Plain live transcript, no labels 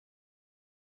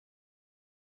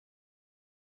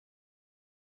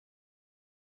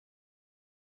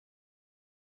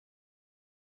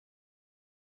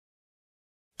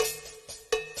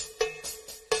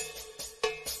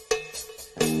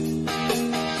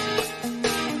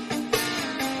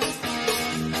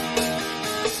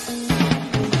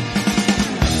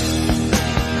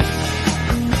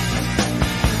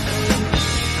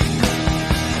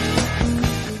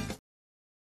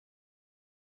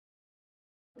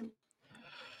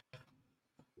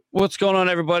What's going on,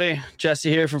 everybody? Jesse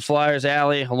here from Flyers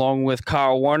Alley, along with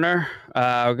Kyle Warner.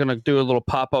 We're gonna do a little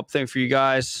pop-up thing for you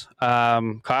guys.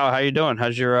 Kyle, how you doing?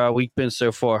 How's your week been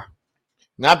so far?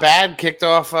 Not bad. Kicked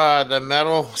off the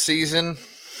metal season,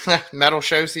 metal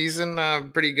show season,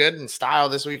 pretty good in style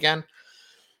this weekend.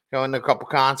 Going to a couple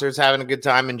concerts, having a good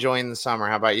time, enjoying the summer.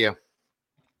 How about you?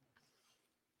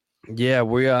 Yeah,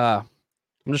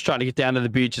 I'm just trying to get down to the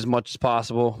beach as much as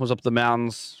possible. Was up the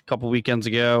mountains a couple weekends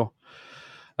ago.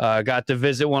 Got to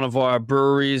visit one of our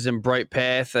breweries in Bright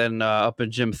Path and up in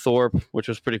Jim Thorpe, which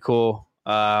was pretty cool.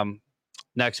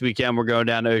 Next weekend we're going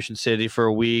down to Ocean City for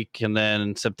a week, and then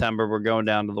in September we're going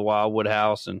down to the Wildwood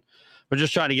House, and we're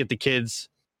just trying to get the kids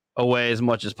away as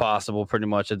much as possible, pretty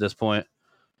much at this point.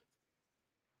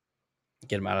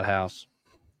 Get them out of the house.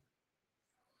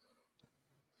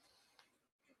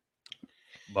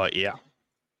 But yeah,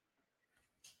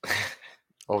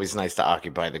 Always nice to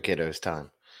occupy the kiddos'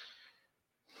 time.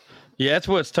 yeah, that's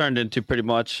what it's turned into pretty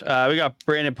much. We got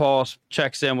Brandon Paul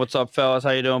checks in. What's up, fellas?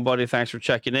 How you doing, buddy? Thanks for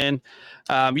checking in.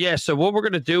 Yeah, so what we're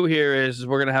gonna do here is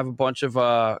we're gonna have a bunch of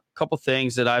couple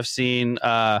things that I've seen.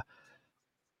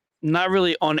 Not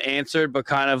really unanswered, but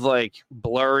kind of like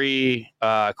blurry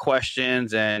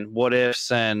questions and what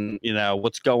ifs and,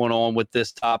 what's going on with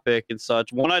this topic and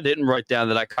such. One I didn't write down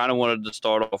that I kind of wanted to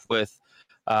start off with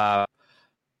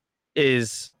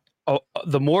is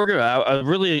the Morgan. I'm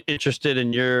really interested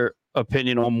in your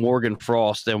opinion on Morgan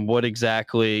Frost and what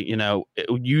exactly,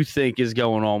 you think is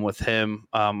going on with him.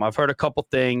 I've heard a couple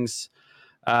things.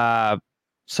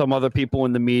 Some other people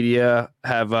in the media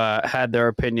have had their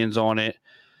opinions on it.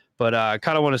 But I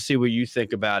kind of want to see what you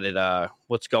think about it.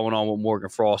 What's going on with Morgan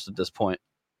Frost at this point?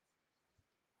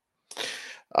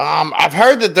 I've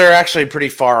heard that they're actually pretty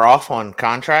far off on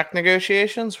contract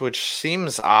negotiations, which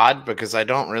seems odd because I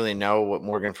don't really know what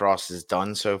Morgan Frost has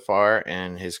done so far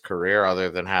in his career other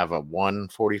than have a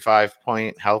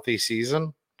 145-point healthy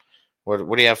season. What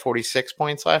do you have, 46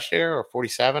 points last year or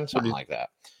 47? Something like that.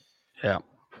 Yeah.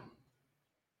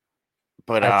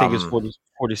 But I think it's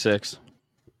 46.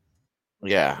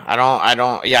 Yeah, I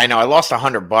know. I lost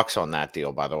 $100 on that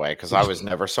deal, by the way, because I was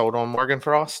never sold on Morgan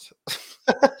Frost.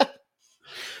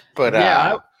 But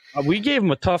yeah, we gave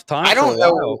him a tough time. I don't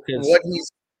know what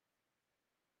he's.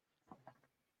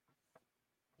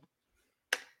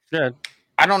 Yeah.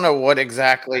 I don't know what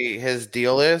exactly his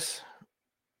deal is.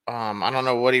 I don't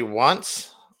know what he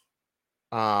wants.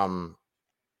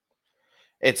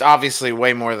 It's obviously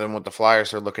way more than what the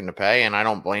Flyers are looking to pay, and I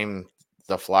don't blame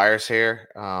the Flyers here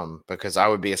because I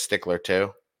would be a stickler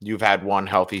too. You've had one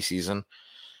healthy season.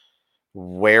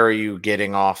 Where are you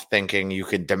getting off thinking you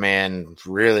could demand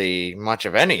really much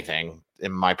of anything?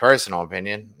 In my personal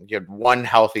opinion, you had one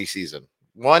healthy season,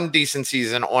 one decent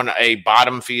season on a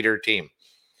bottom feeder team.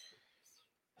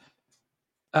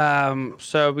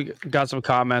 So we got some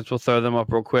comments. We'll throw them up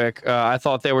real quick. I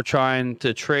thought they were trying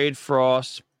to trade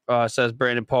Frost. Says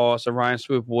Brandon Paul. So Ryan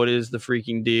Swoop, what is the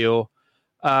freaking deal?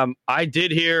 I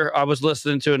did hear. I was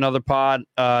listening to another pod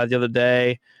the other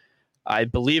day. I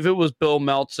believe it was Bill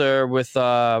Meltzer with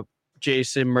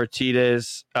Jason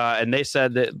Martinez, and they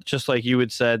said that just like you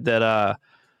had said that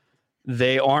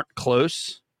they aren't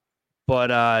close,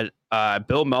 but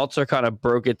Bill Meltzer kind of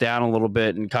broke it down a little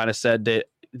bit and kind of said that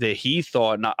he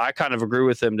thought, and I kind of agree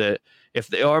with him, that if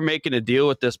they are making a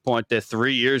deal at this point, that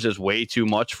 3 years is way too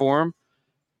much for him.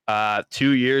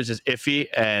 2 years is iffy,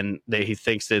 and he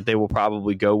thinks that they will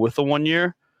probably go with the 1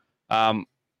 year.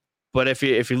 But if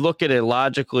you look at it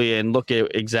logically and look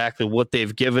at exactly what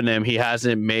they've given him, he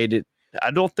hasn't made it.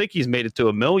 I don't think he's made it to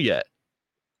 $1 million yet.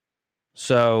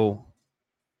 So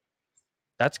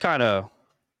that's kind of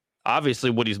obviously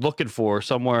what he's looking for,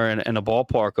 somewhere in a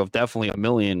ballpark of definitely $1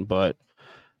 million. But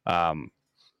he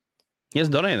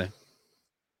hasn't done anything.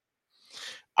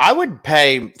 I would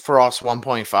pay Frost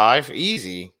 1.5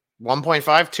 easy.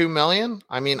 1.5, 2 million.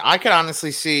 I mean, I could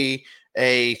honestly see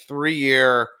a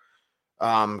 3-year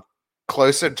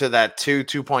closer to that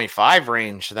 2.5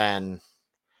 range than,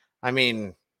 I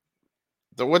mean,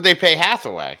 would they pay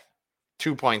Hathaway?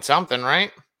 2 point something,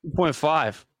 right?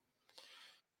 2.5.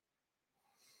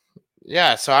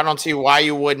 Yeah, so I don't see why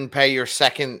you wouldn't pay your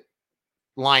second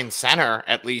line center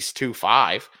at least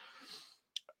 2.5.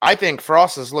 I think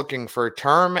Frost is looking for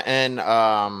term and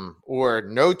or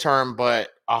no term, but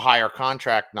a higher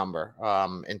contract number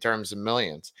in terms of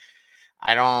millions.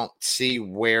 I don't see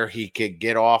where he could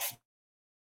get off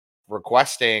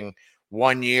requesting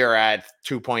 1 year at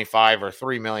 2.5 or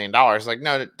 $3 million. Like,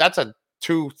 no, that's a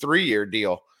 2-3 year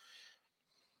deal.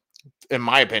 In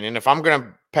my opinion, if I'm going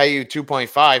to pay you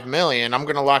 2.5 million, I'm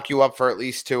going to lock you up for at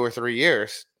least 2 or 3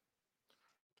 years.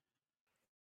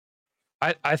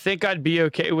 I think I'd be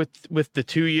okay with the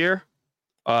 2 year.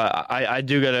 I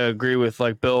do gotta agree with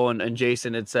like Bill and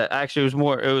Jason. It's actually it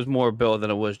was more Bill than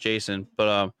it was Jason.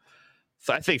 But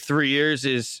so I think 3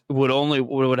 years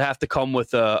would have to come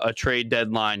with a trade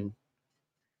deadline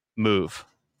move.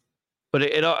 But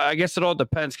I guess it all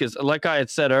depends because, like I had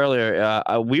said earlier,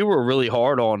 we were really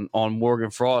hard on Morgan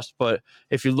Frost. But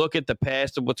if you look at the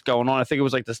past of what's going on, I think it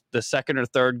was like the second or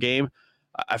third game.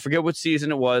 I forget what season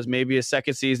it was. Maybe a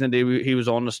second season he was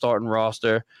on the starting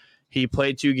roster. He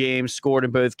played 2 games, scored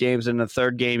in both games. In the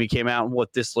third game, he came out and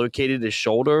dislocated his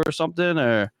shoulder or something,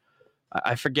 or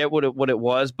I forget what it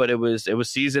was, but it was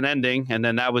season ending, and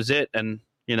then that was it. And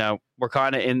we're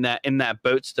kind of in that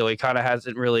boat still. He kind of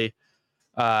hasn't really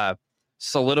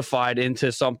solidified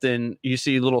into something. You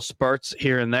see little spurts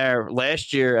here and there.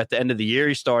 Last year, at the end of the year,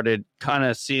 he started kind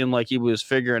of seeing like he was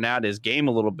figuring out his game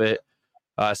a little bit.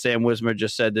 Sam Wismer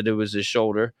just said that it was his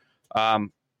shoulder.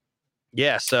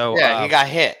 Yeah, so he got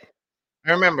hit.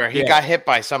 I remember he Yeah. got hit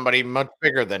by somebody much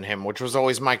bigger than him, which was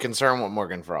always my concern with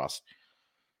Morgan Frost.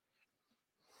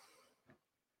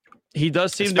 He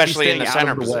does seem especially to be in the staying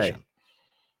center out of the way. position.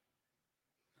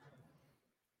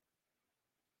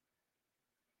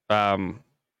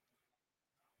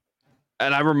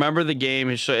 And I remember the game.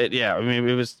 Yeah, I mean,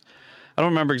 it was. I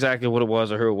don't remember exactly what it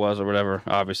was or who it was or whatever,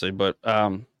 obviously, but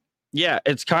yeah,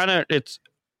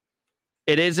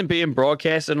 it isn't being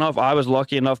broadcast enough. I was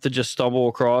lucky enough to just stumble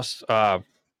across, that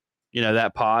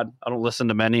pod. I don't listen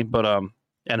to many, but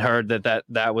and heard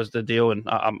that was the deal, and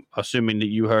I'm assuming that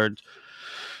you heard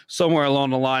somewhere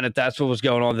along the line that that's what was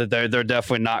going on. That they're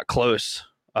definitely not close.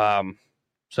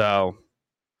 So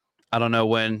I don't know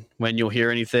when you'll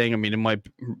hear anything. I mean, it might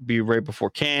be right before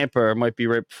camp, or it might be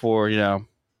right before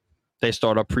they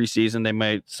start up preseason. They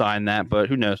might sign that, but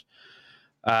who knows?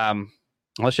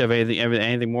 Unless you have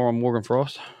anything more on Morgan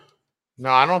Frost.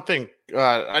 No, I don't think.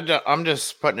 I'm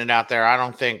just putting it out there. I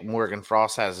don't think Morgan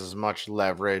Frost has as much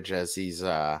leverage as he's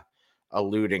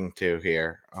alluding to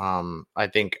here. I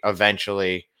think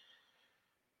eventually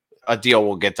a deal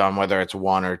will get done, whether it's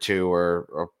 1 or 2,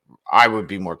 or I would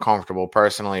be more comfortable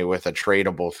personally with a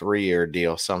tradable 3-year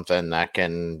deal, something that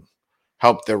can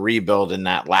help the rebuild in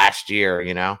that last year.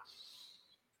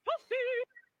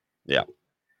 Yeah,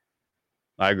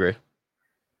 I agree.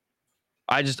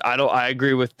 I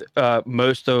agree with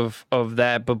most of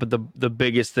that, but the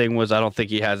biggest thing was I don't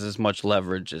think he has as much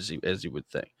leverage as he would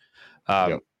think.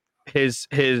 Yep. His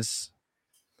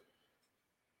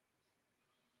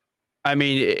I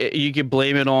mean, you could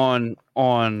blame it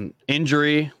on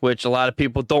injury, which a lot of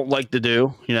people don't like to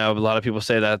do. A lot of people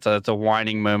say that's a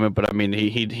whining moment, but I mean,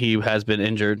 he has been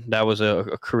injured. That was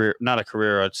a career, not a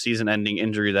career, a season-ending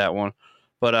injury. That one,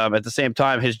 but at the same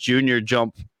time, his junior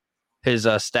jump, his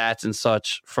stats and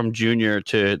such from junior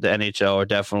to the NHL are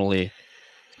definitely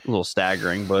a little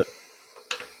staggering. But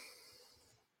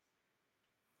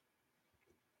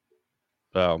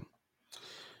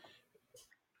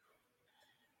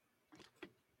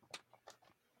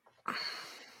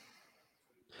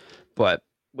but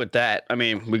with that, I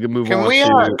mean, we can move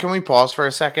on. Can we pause for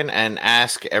a second and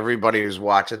ask everybody who's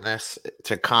watching this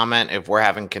to comment if we're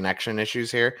having connection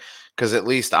issues here? Because at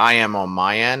least I am on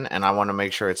my end, and I want to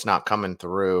make sure it's not coming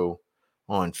through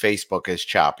on Facebook as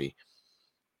choppy.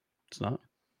 It's not.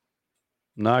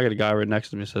 No, I got a guy right next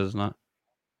to me says it's not.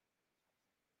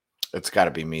 It's got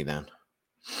to be me then.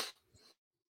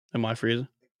 Am I freezing?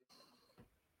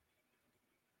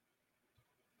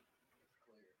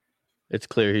 It's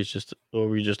clear he's just, or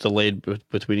we just delayed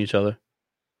between each other.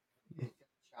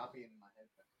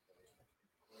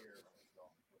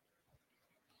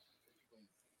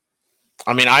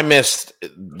 I mean, I missed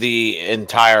the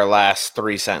entire last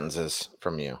 3 sentences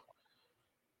from you.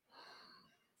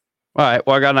 All right.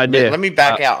 Well, I got an idea. Let me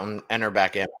back out and enter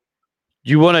back in.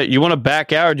 You want to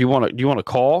back out, or do you want to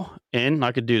call in?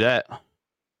 I could do that.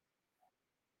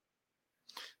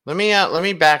 Let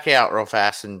me back out real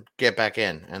fast and get back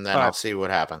in, and then I'll see what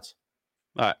happens.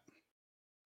 All right.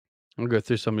 I'm gonna go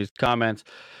through some of these comments.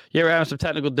 Yeah, we're having some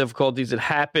technical difficulties. It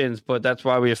happens, but that's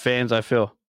why we have fans, I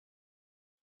feel.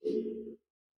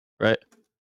 Right?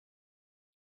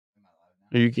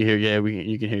 You can hear,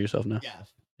 you can hear yourself now.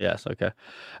 Yes, okay.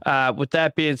 With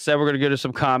that being said, we're gonna go to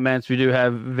some comments. We do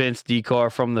have Vince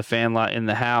Decar from the fan lot in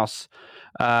the house.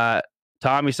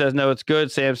 Tommy says no, it's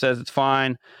good. Sam says it's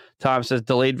fine. Tom says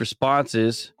delayed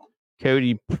responses.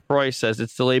 Cody Price says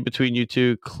it's delayed between you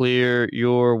two. Clear,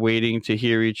 you're waiting to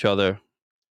hear each other.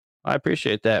 I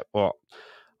appreciate that. Well,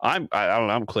 I don't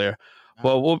know. I'm clear.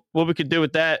 Well, what we could do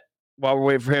with that while we're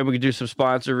waiting for him, we could do some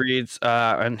sponsor reads.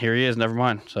 And here he is. Never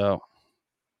mind. So, all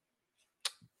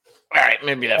right,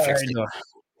 maybe that fixed it.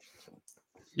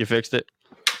 You fixed it?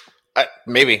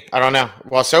 Maybe. I don't know.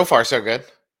 Well, so far so good.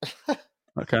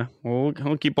 Okay. Well,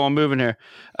 we'll keep on moving here.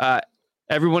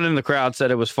 Everyone in the crowd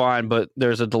said it was fine, but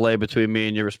there's a delay between me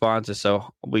and your responses,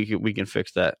 so we can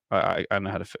fix that. I know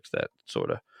how to fix that,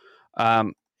 sort of.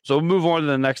 So we'll move on to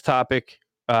the next topic.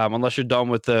 Unless you're done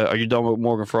with are you done with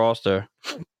Morgan Frost or?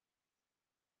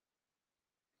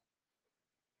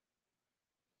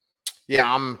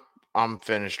 Yeah, I'm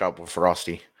finished up with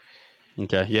Frosty.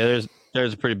 Okay. Yeah,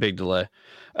 there's a pretty big delay.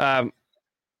 No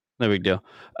big deal.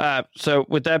 So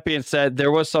with that being said,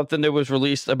 there was something that was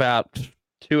released about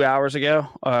 2 hours ago.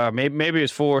 Maybe it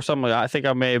was 4 or something. I think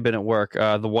I may have been at work.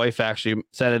 The wife actually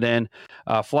sent it in.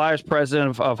 Flyers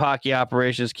president of hockey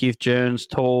operations, Keith Jones,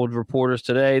 told reporters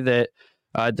today that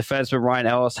defenseman Ryan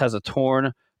Ellis has a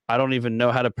torn. I don't even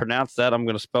know how to pronounce that. I'm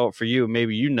going to spell it for you.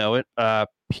 Maybe you know it.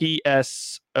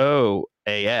 PSOAS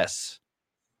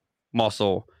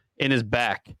muscle in his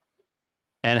back,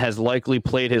 and has likely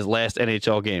played his last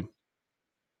NHL game.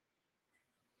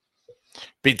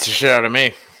 Beats the shit out of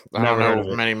me. I Never don't heard know of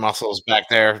it. many muscles back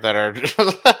there that are.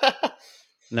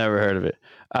 Never heard of it.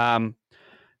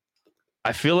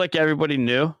 I feel like everybody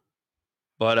knew,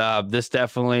 but this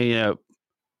definitely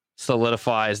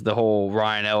solidifies the whole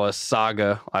Ryan Ellis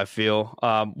saga. I feel,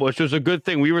 which was a good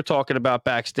thing. We were talking about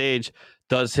backstage.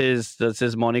 Does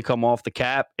his money come off the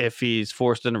cap if he's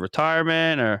forced into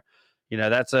retirement, or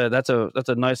that's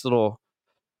a nice little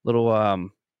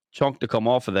chunk to come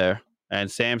off of there.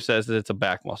 And Sam says that it's a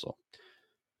back muscle.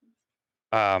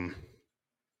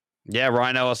 Yeah,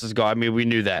 Ryan Ellis is gone. I mean, we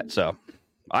knew that. So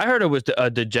I heard it was a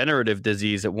degenerative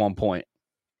disease at one point.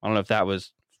 I don't know if that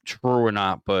was true or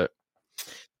not, but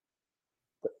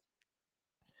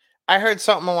I heard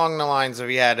something along the lines of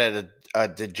he had a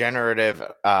degenerative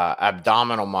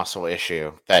abdominal muscle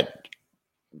issue that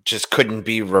just couldn't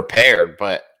be repaired.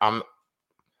 But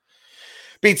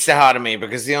beats the hell out of me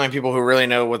because the only people who really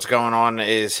know what's going on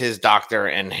is his doctor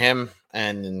and him,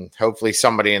 and hopefully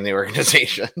somebody in the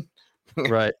organization.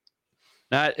 Right.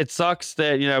 Now, it sucks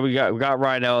that we got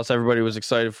Ryan Ellis. Everybody was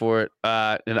excited for it,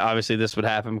 and obviously this would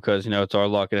happen because it's our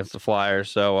luck and it's the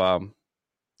Flyers. So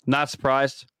not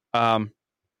surprised,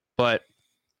 but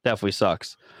definitely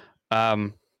sucks.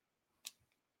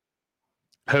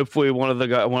 Hopefully one of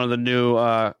the new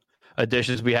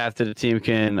additions we have to the team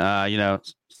can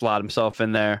slot himself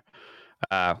in there,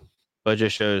 but it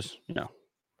just shows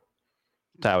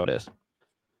how it is.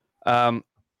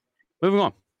 Moving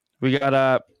on, we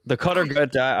got the Cutter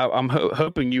gut. I'm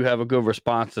hoping you have a good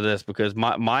response to this because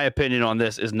my opinion on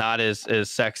this is not as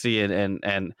sexy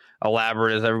and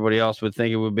elaborate as everybody else would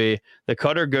think it would be. The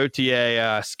Cutter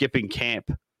Gauthier skipping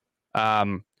camp.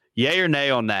 Yay or nay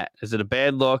on that? Is it a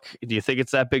bad look? Do you think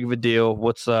it's that big of a deal?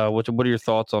 What are your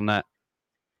thoughts on that?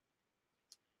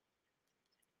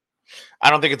 I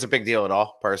don't think it's a big deal at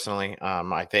all, personally.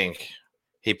 I think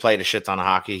he played a shit ton of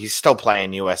hockey. He's still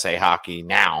playing USA hockey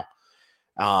now.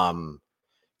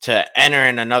 To enter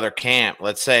in another camp,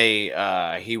 let's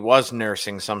say he was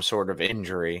nursing some sort of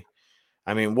injury.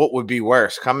 I mean, what would be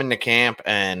worse? Coming to camp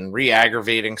and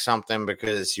re-aggravating something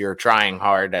because you're trying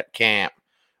hard at camp,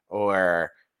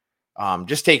 or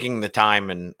just taking the time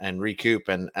and recoup.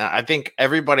 And I think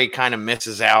everybody kind of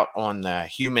misses out on the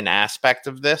human aspect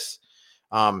of this.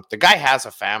 The guy has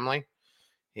a family.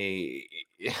 He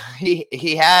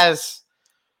has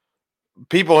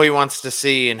people he wants to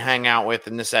see and hang out with,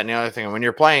 and this, that, and the other thing. And when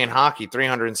you're playing hockey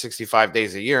 365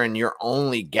 days a year and your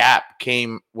only gap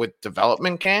came with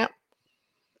development camp,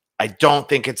 I don't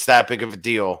think it's that big of a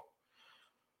deal.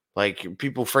 Like,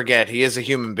 people forget he is a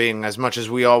human being. As much as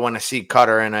we all want to see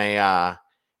Cutter in a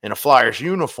Flyers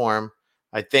uniform,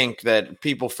 I think that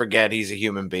people forget he's a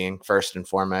human being first and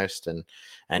foremost, and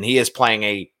he is playing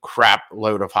a crap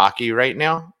load of hockey right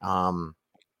now.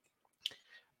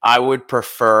 I would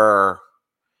prefer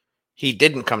he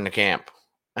didn't come to camp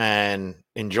and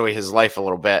enjoy his life a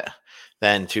little bit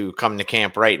than to come to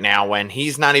camp right now when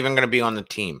he's not even going to be on the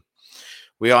team.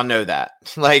 We all know that.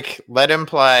 Like, let him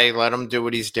play. Let him do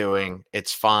what he's doing.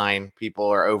 It's fine. People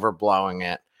are overblowing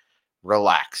it.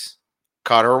 Relax.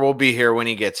 Cutter will be here when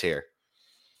he gets here.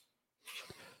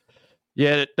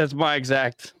 Yeah, that's my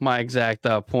exact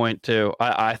point too.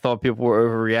 I thought people were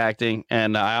overreacting,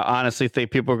 and I honestly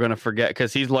think people are going to forget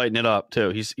because he's lighting it up too.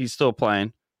 He's still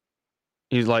playing.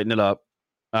 He's lighting it up.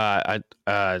 I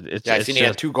seen he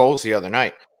had 2 goals the other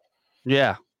night.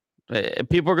 Yeah.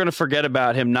 People are going to forget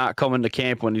about him not coming to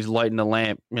camp when he's lighting the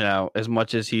lamp, as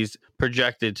much as he's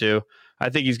projected to. I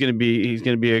think he's going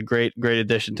to be a great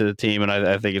addition to the team, and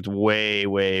I think it's way,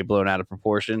 way blown out of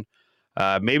proportion.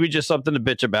 Maybe just something to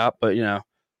bitch about, but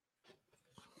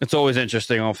it's always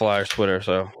interesting on Flyers Twitter.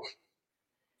 So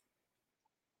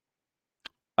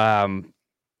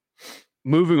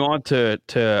Moving on to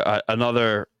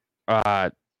another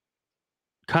kind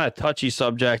of touchy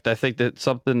subject. I think that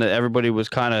something that everybody was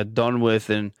kind of done with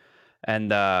and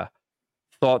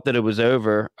thought that it was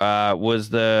over was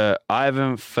the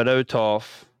Ivan Fedotov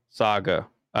saga.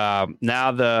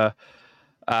 Now the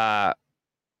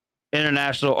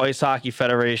International Ice Hockey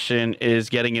Federation is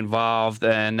getting involved,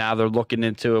 and now they're looking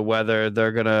into whether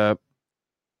they're gonna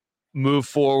move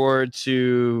forward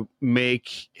to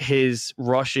make his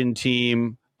Russian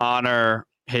team honor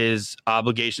his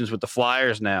obligations with the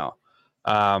Flyers now.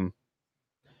 Um,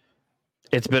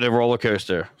 it's been a roller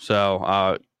coaster.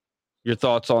 So, your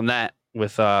thoughts on that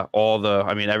with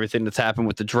everything that's happened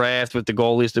with the draft, with the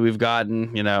goalies that we've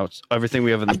gotten, everything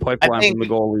we have in the I pipeline think from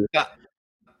the goalies.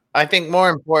 I think more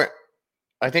important.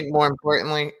 I think more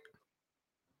importantly.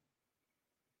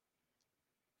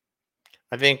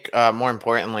 I think more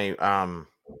importantly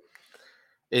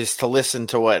is to listen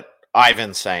to what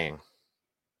Ivan's saying.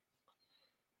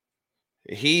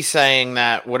 He's saying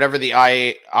that whatever the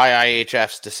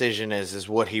IIHF's decision is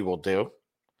what he will do.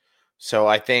 So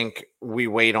I think we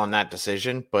wait on that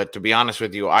decision. But to be honest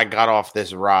with you, I got off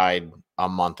this ride a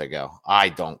month ago. I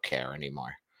don't care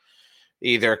anymore.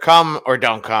 Either come or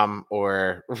don't come,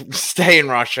 or stay in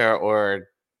Russia, or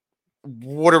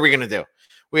what are we going to do?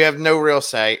 We have no real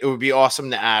say. It would be awesome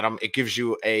to add him. It gives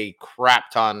you a crap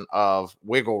ton of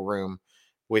wiggle room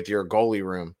with your goalie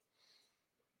room.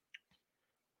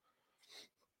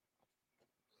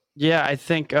 Yeah, I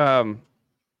think I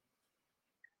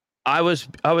was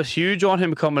huge on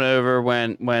him coming over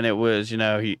when it was,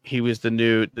 he was the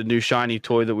new shiny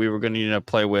toy that we were going to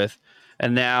play with.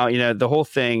 And now, the whole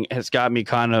thing has got me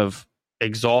kind of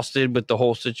exhausted with the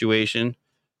whole situation.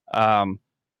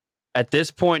 At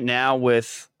this point now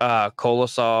with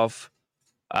Kolosov,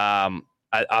 I'm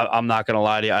not going to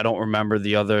lie to you, I don't remember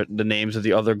the names of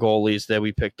the other goalies that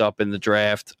we picked up in the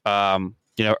draft.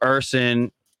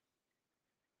 Urson,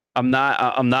 I'm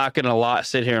not gonna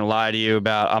sit here and lie to you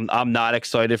about. I'm not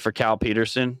excited for Cal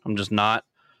Peterson. I'm just not.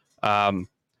 A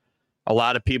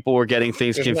lot of people were getting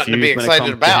things There's nothing to be confused when it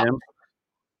excited comes about. to him.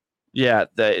 Yeah,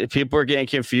 people are getting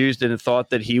confused and thought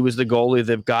that he was the goalie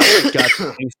that got things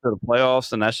to the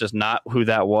playoffs, and that's just not who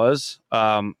that was.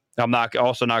 I'm not going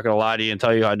to lie to you and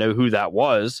tell you I know who that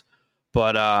was,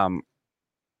 but I'm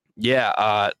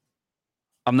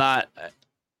not.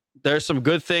 There's some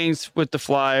good things with the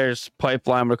Flyers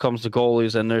pipeline when it comes to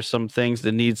goalies, and there's some things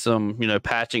that need some,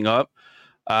 patching up.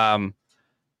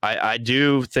 I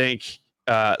do think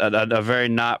a very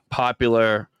not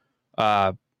popular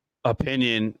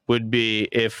opinion would be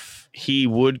if he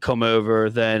would come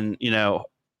over, then,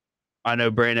 I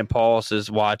know Brandon Paulus is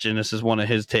watching. This is one of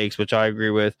his takes, which I agree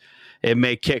with. It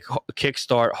may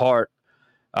kickstart Hart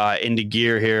into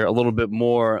gear here a little bit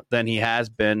more than he has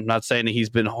been. Not saying that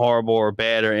he's been horrible or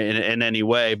bad or in any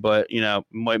way, but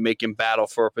might make him battle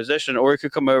for a position, or he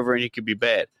could come over and he could be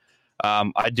bad.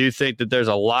 I do think that there's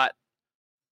a lot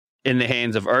in the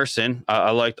hands of Urson. I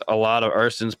liked a lot of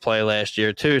Urson's play last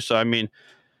year too. So I mean,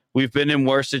 we've been in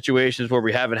worse situations where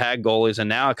we haven't had goalies, and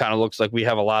now it kind of looks like we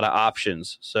have a lot of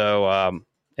options. So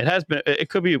it has been. It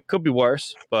could be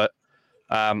worse, but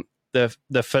the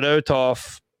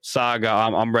Fedotov saga,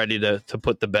 I'm ready to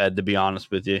put to bed, to be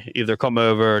honest with you. Either come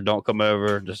over or don't come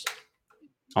over. Just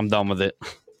I'm done with it.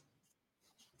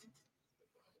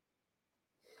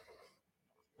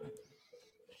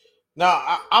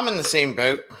 No, I'm in the same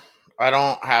boat. I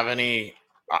don't have any.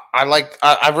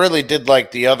 I really did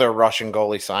like the other Russian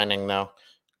goalie signing though,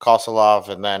 Kosolov,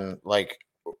 and then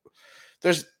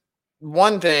there's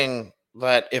one thing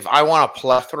that if I want a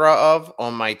plethora of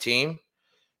on my team,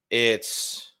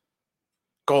 it's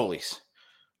goalies.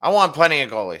 I want plenty of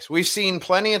goalies. We've seen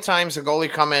plenty of times a goalie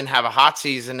come in, have a hot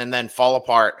season, and then fall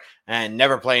apart and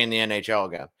never play in the NHL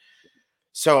again.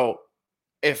 So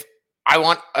if I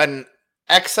want an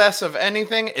excess of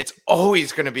anything, it's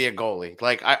always going to be a goalie.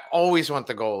 Like I always want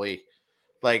the goalie,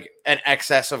 like an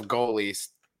excess of goalies,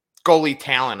 goalie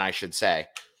talent, I should say.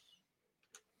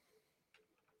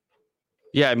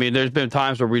 Yeah, I mean, there's been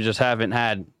times where we just haven't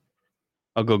had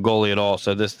a good goalie at all.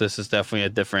 So this is definitely a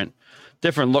different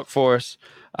look for us.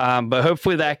 But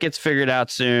hopefully that gets figured out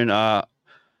soon. There's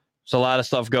a lot of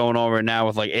stuff going on right now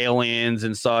with like aliens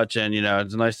and such, and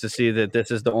it's nice to see that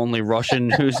this is the only Russian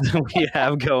news that we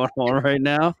have going on right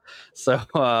now. So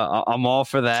I'm all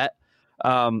for that.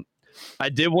 I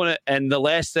did want to, and the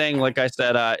last thing, like I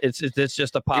said, it's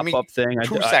just a pop up thing.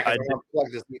 2 seconds. I'm gonna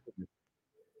plug this.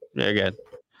 Yeah, again.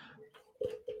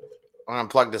 I'm gonna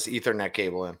plug this Ethernet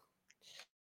cable in.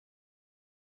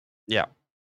 Yeah.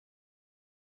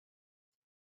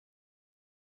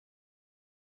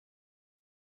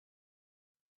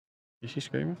 Is she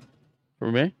screaming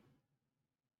for me?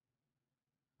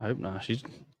 I hope not.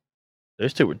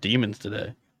 Those two were demons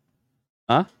today,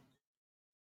 huh?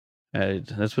 Hey,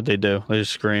 that's what they do. They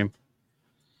just scream.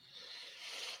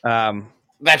 That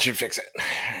should fix it.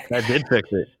 That did fix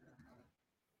it.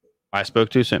 I spoke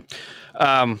too soon.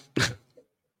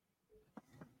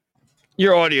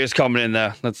 Your audio is coming in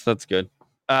there. That's good.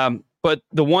 But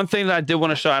the one thing that I did want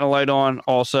to shine a light on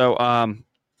also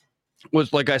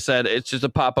was, like I said, it's just a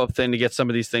pop up thing to get some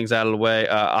of these things out of the way.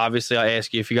 Obviously, I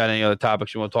ask you if you got any other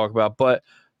topics you want to talk about, but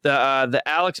the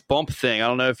Alex Bump thing. I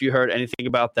don't know if you heard anything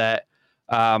about that.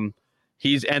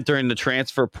 He's entering the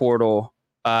transfer portal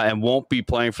and won't be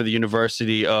playing for the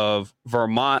University of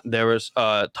Vermont. There was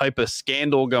a type of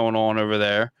scandal going on over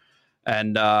there,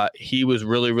 and he was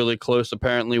really, really close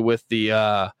apparently with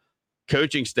the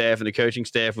coaching staff, and the coaching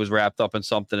staff was wrapped up in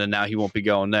something, and now he won't be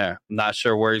going there. I'm not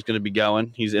sure where he's going to be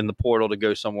going. He's in the portal to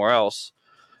go somewhere else.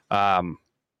 I'm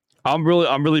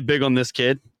really big on this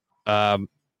kid.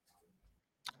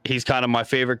 He's kind of my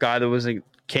favorite guy that was in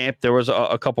camp. There was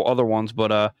a couple other ones,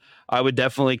 but I would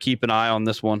definitely keep an eye on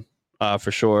this one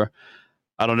for sure.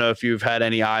 I don't know if you've had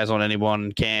any eyes on anyone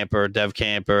in camp or dev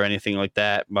camp or anything like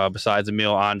that besides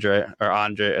Emil Andre.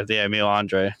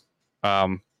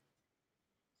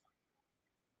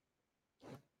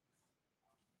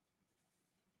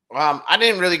 I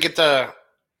didn't really get to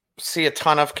see a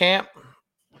ton of camp,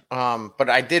 but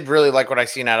I did really like what I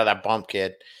seen out of that Bump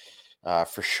kid,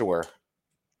 for sure.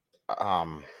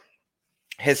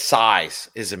 His size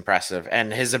is impressive,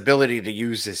 and his ability to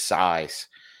use his size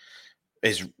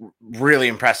is really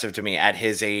impressive to me at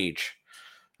his age.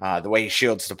 The way he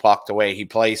shields the puck, the way he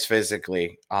plays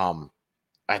physically,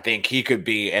 I think he could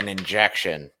be an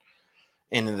injection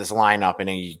into this lineup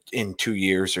in 2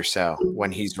 years or so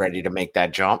when he's ready to make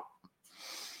that jump.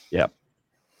 Yep.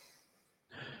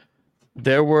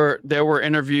 There were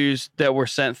interviews that were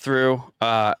sent through,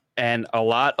 and a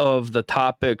lot of the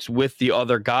topics with the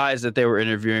other guys that they were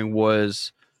interviewing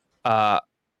was Alex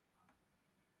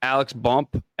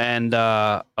Bump and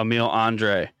Emil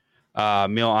Andre.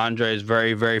 Emil Andre is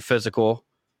very, very physical.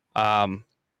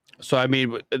 So I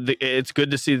mean, it's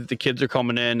good to see that the kids are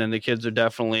coming in, and the kids are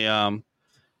definitely,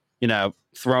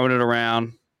 throwing it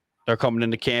around. They're coming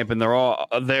into camp, and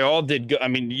they all did good. I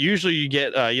mean, usually you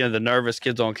get the nervous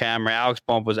kids on camera. Alex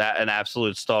Bump was an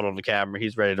absolute stud on the camera.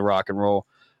 He's ready to rock and roll.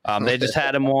 They just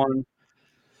had him on.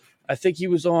 I think he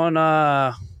was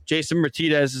on Jason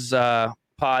Martinez's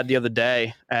pod the other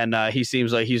day, and he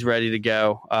seems like he's ready to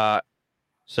go.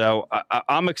 So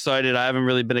I'm excited. I haven't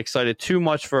really been excited too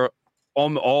much for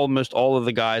almost all of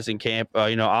the guys in camp.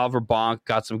 Oliver Bonk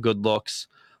got some good looks.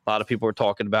 A lot of people were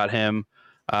talking about him.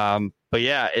 But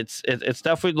yeah, it's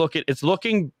definitely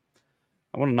looking.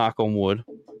 I want to knock on wood.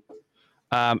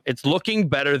 It's looking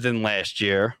better than last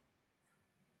year.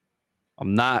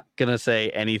 I'm not gonna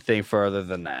say anything further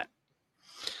than that.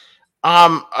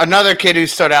 Another kid who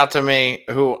stood out to me,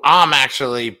 who I'm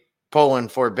actually pulling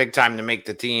for big time to make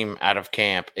the team out of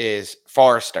camp, is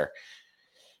Forrester.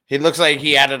 He looks like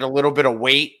he added a little bit of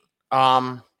weight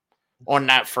on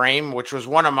that frame, which was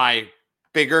one of my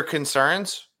bigger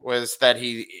concerns, was that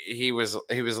he was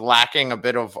lacking a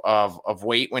bit of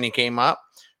weight when he came up.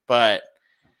 But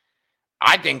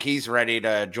I think he's ready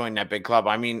to join that big club.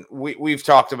 I mean, we've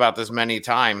talked about this many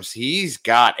times. He's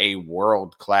got a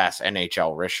world-class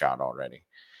NHL wrist shot already.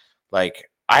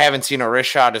 Like, I haven't seen a wrist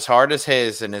shot as hard as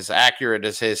his and as accurate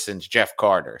as his since Jeff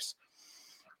Carter's.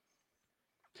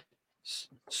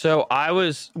 So I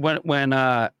was when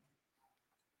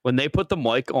they put the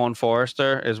mic on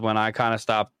Forrester is when I kind of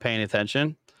stopped paying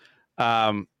attention.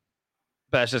 That's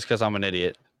just because I'm an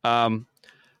idiot.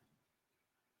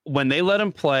 When they let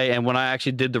him play, and when I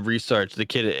actually did the research, the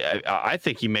kid, I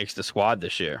think he makes the squad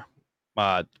this year.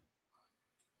 I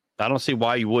don't see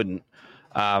why you wouldn't.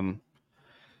 I'm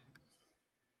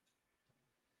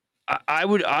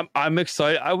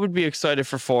excited. I would be excited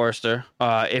for Forrester.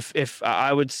 If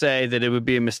I would say that it would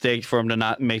be a mistake for him to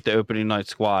not make the opening night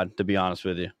squad, to be honest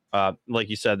with you. Like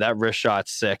you said, that wrist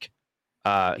shot's sick.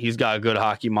 He's got a good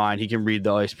hockey mind. He can read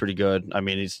the ice pretty good. I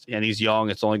mean, he's young.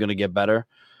 It's only going to get better.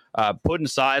 Putting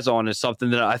size on is something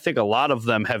that I think a lot of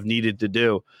them have needed to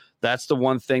do. That's the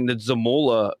one thing that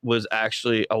Zamula was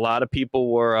actually. A lot of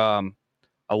people were high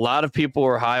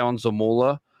on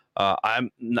Zamula.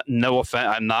 No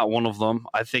offense. I'm not one of them.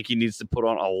 I think he needs to put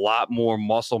on a lot more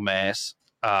muscle mass.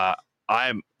 I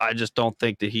just don't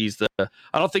think that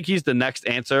I don't think he's the next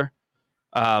answer.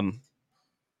 But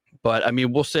I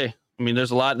mean, we'll see. I mean,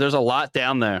 there's a lot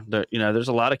down there. There's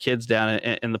a lot of kids down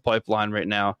in the pipeline right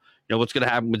now. What's going to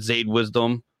happen with Zayd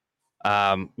Wisdom?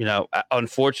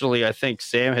 Unfortunately, I think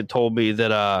Sam had told me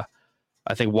that I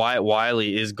think Wyatt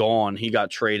Wiley is gone. He got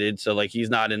traded, so like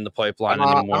he's not in the pipeline I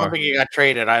don't anymore. think he got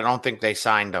traded. I don't think they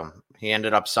signed him. He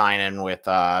ended up signing with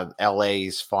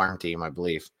LA's farm team, I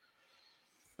believe.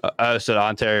 I said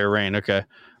Ontario Reign. Okay.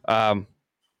 Um,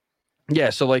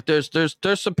 yeah. So like, there's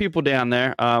some people down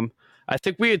there. I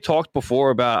think we had talked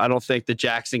before about. I don't think that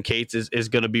Jackson Cates is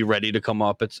going to be ready to come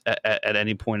up at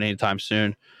any point anytime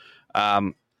soon.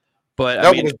 But No, I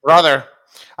but mean, his brother.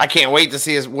 I can't wait to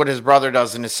see what his brother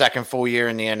does in his second full year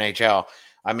in the NHL.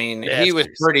 I mean, yeah, he was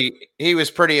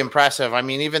pretty impressive. I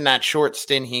mean, even that short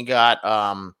stint he got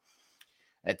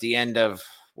at the end of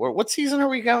what season are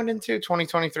we going into?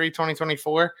 2023,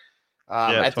 2024?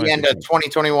 yeah, At the end of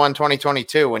 2021,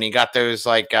 2022, when he got those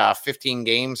like 15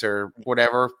 games or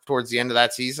whatever towards the end of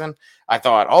that season, I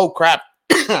thought, oh crap,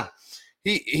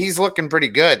 he's looking pretty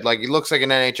good. Like he looks like an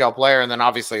NHL player. And then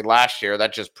obviously last year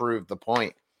that just proved the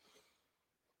point.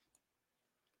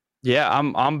 Yeah,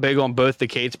 I'm big on both the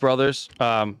Cates brothers. He's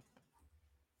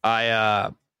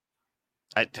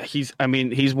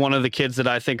one of the kids that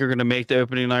I think are going to make the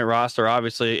opening night roster.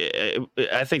 Obviously,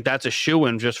 I think that's a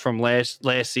shoo-in just from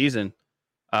last season.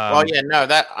 Well, yeah, no,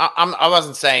 that I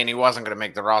wasn't saying he wasn't going to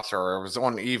make the roster or it was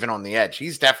even on the edge.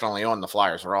 He's definitely on the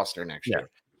Flyers roster next year.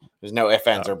 There's no ifs,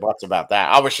 ands, or buts about that.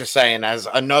 I was just saying, as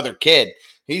another kid,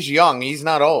 he's young, he's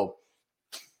not old.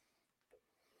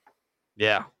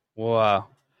 Yeah, well,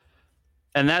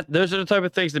 and those are the type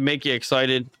of things that make you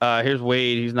excited. Here's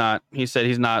Wade. He said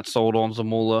he's not sold on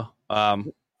Zamula.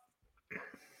 I'm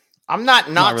not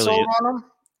really sold on him.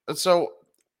 So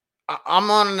I'm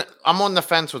on the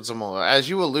fence with Zamula. As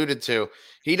you alluded to,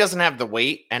 he doesn't have the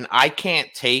weight, and I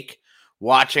can't take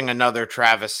watching another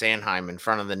Travis Sanheim in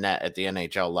front of the net at the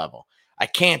NHL level. I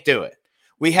can't do it.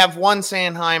 We have one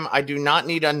Sanheim. I do not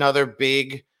need another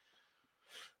big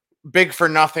for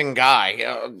nothing guy.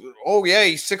 Oh yeah,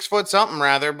 he's 6 foot something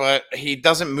rather, but he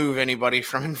doesn't move anybody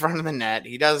from in front of the net.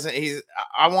 He doesn't.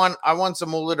 I want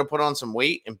Zamula to put on some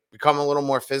weight and become a little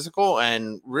more physical.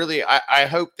 And really, I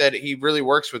hope that he really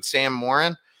works with Sam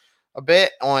Morin a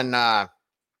bit on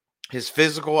his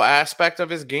physical aspect of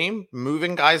his game,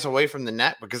 moving guys away from the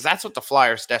net, because that's what the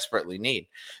Flyers desperately need.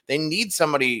 They need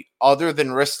somebody other than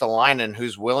Ristolainen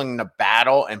who's willing to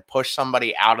battle and push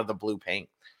somebody out of the blue paint.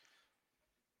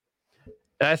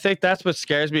 And I think that's what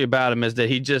scares me about him is that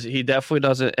he definitely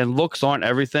doesn't, and looks aren't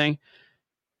everything.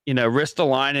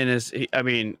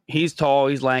 Ristolainen he's tall,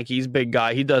 he's lanky, he's a big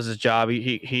guy. He does his job.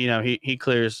 He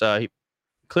clears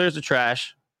the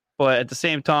trash, but at the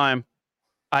same time,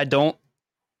 I don't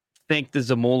think the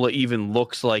Zamula even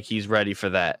looks like he's ready for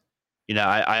that. He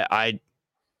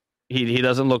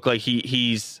doesn't look like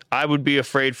he's. I would be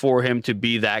afraid for him to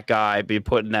be that guy, be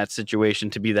put in that situation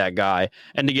to be that guy,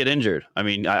 and to get injured. I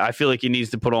mean, I feel like he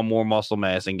needs to put on more muscle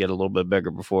mass and get a little bit bigger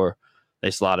before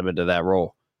they slot him into that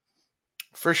role.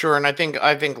 For sure, and I think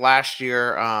last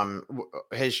year,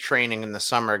 his training in the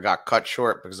summer got cut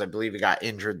short because I believe he got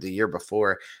injured the year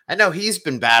before. I know he's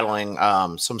been battling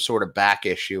some sort of back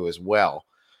issue as well.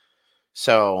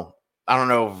 So I don't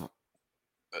know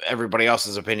everybody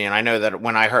else's opinion. I know that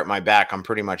when I hurt my back, I'm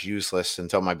pretty much useless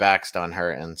until my back's done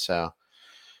hurting. So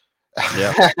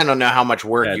yeah. I don't know how much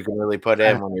work you can really put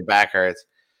in when your back hurts.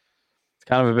 It's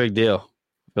kind of a big deal.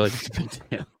 I feel like it's a big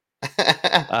deal.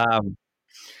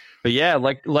 But yeah,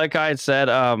 like I had said,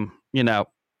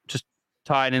 just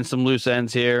tying in some loose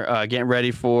ends here, getting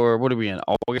ready for, what are we in,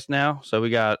 August now? So we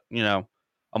got, a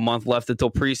month left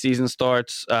until preseason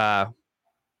starts.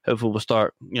 Hopefully we'll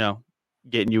start,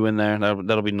 getting you in there.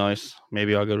 That'll be nice.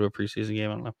 Maybe I'll go to a preseason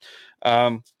game. I don't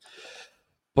know.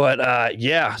 But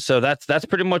yeah, so that's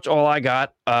pretty much all I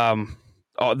got.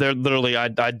 They're literally,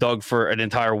 I dug for an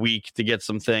entire week to get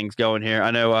some things here.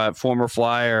 I know former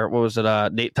Flyer, what was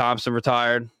it? Nate Thompson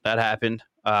retired. That happened.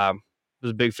 I was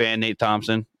a big fan, Nate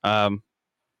Thompson. But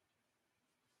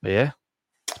yeah,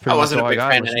 I wasn't a big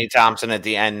fan of Nate Thompson at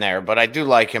the end there, but I do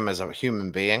like him as a human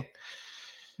being.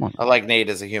 I like Nate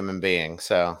as a human being.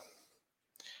 So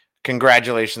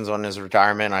congratulations on his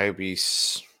retirement. I hope he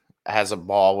has a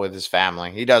ball with his family.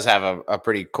 He does have a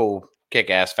pretty cool,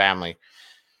 kick-ass family.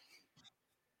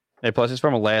 Hey, plus he's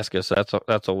from Alaska, so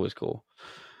that's always cool.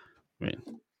 I mean,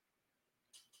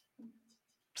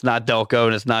 it's not Delco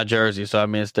and it's not Jersey, so I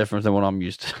mean it's different than what I'm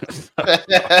used to.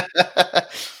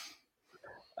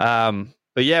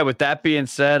 But yeah, with that being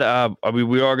said,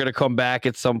 we are going to come back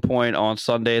at some point on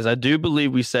Sundays. I do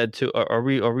believe we said two. Are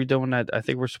we doing that? I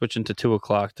think we're switching to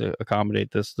 2:00 to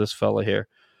accommodate this fella here,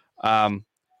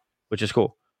 which is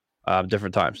cool.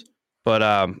 Different times, but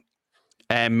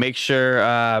and make sure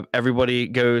everybody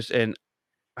goes and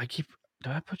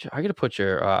Did I put I gotta put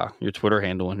your Twitter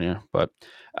handle in here, but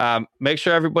make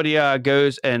sure everybody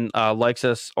goes and likes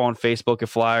us on Facebook at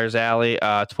Flyers Alley,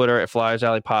 Twitter at Flyers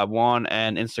Alley Pod One,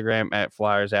 and Instagram at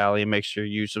Flyers Alley. And make sure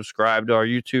you subscribe to our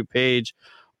YouTube page,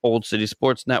 Old City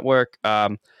Sports Network.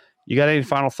 You got any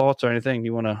final thoughts or anything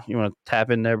you wanna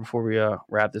tap in there before we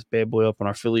wrap this bad boy up when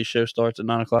our Phillies show starts at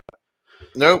 9:00?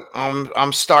 Nope,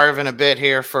 I'm starving a bit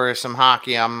here for some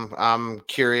hockey. I'm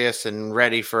curious and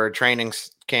ready for a training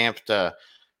camp to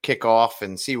kick off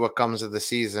and see what comes of the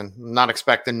season. I'm not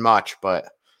expecting much, but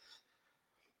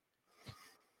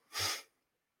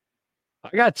I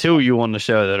got two of you on the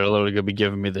show that are literally gonna be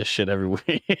giving me this shit every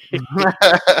week.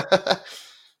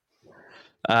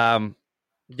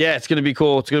 Yeah, it's gonna be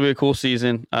cool. It's gonna be a cool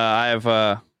season.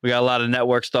 We got a lot of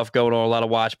network stuff going on, a lot of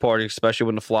watch parties, especially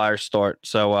when the Flyers start.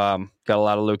 So got a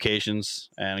lot of locations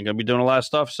and I'm gonna be doing a lot of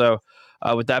stuff. So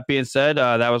with that being said,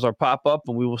 that was our pop up,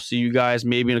 and we will see you guys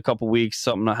maybe in a couple weeks.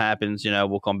 Something that happens,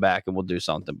 we'll come back and we'll do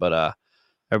something. But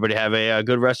everybody have a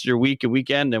good rest of your week and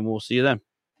weekend, and we'll see you then.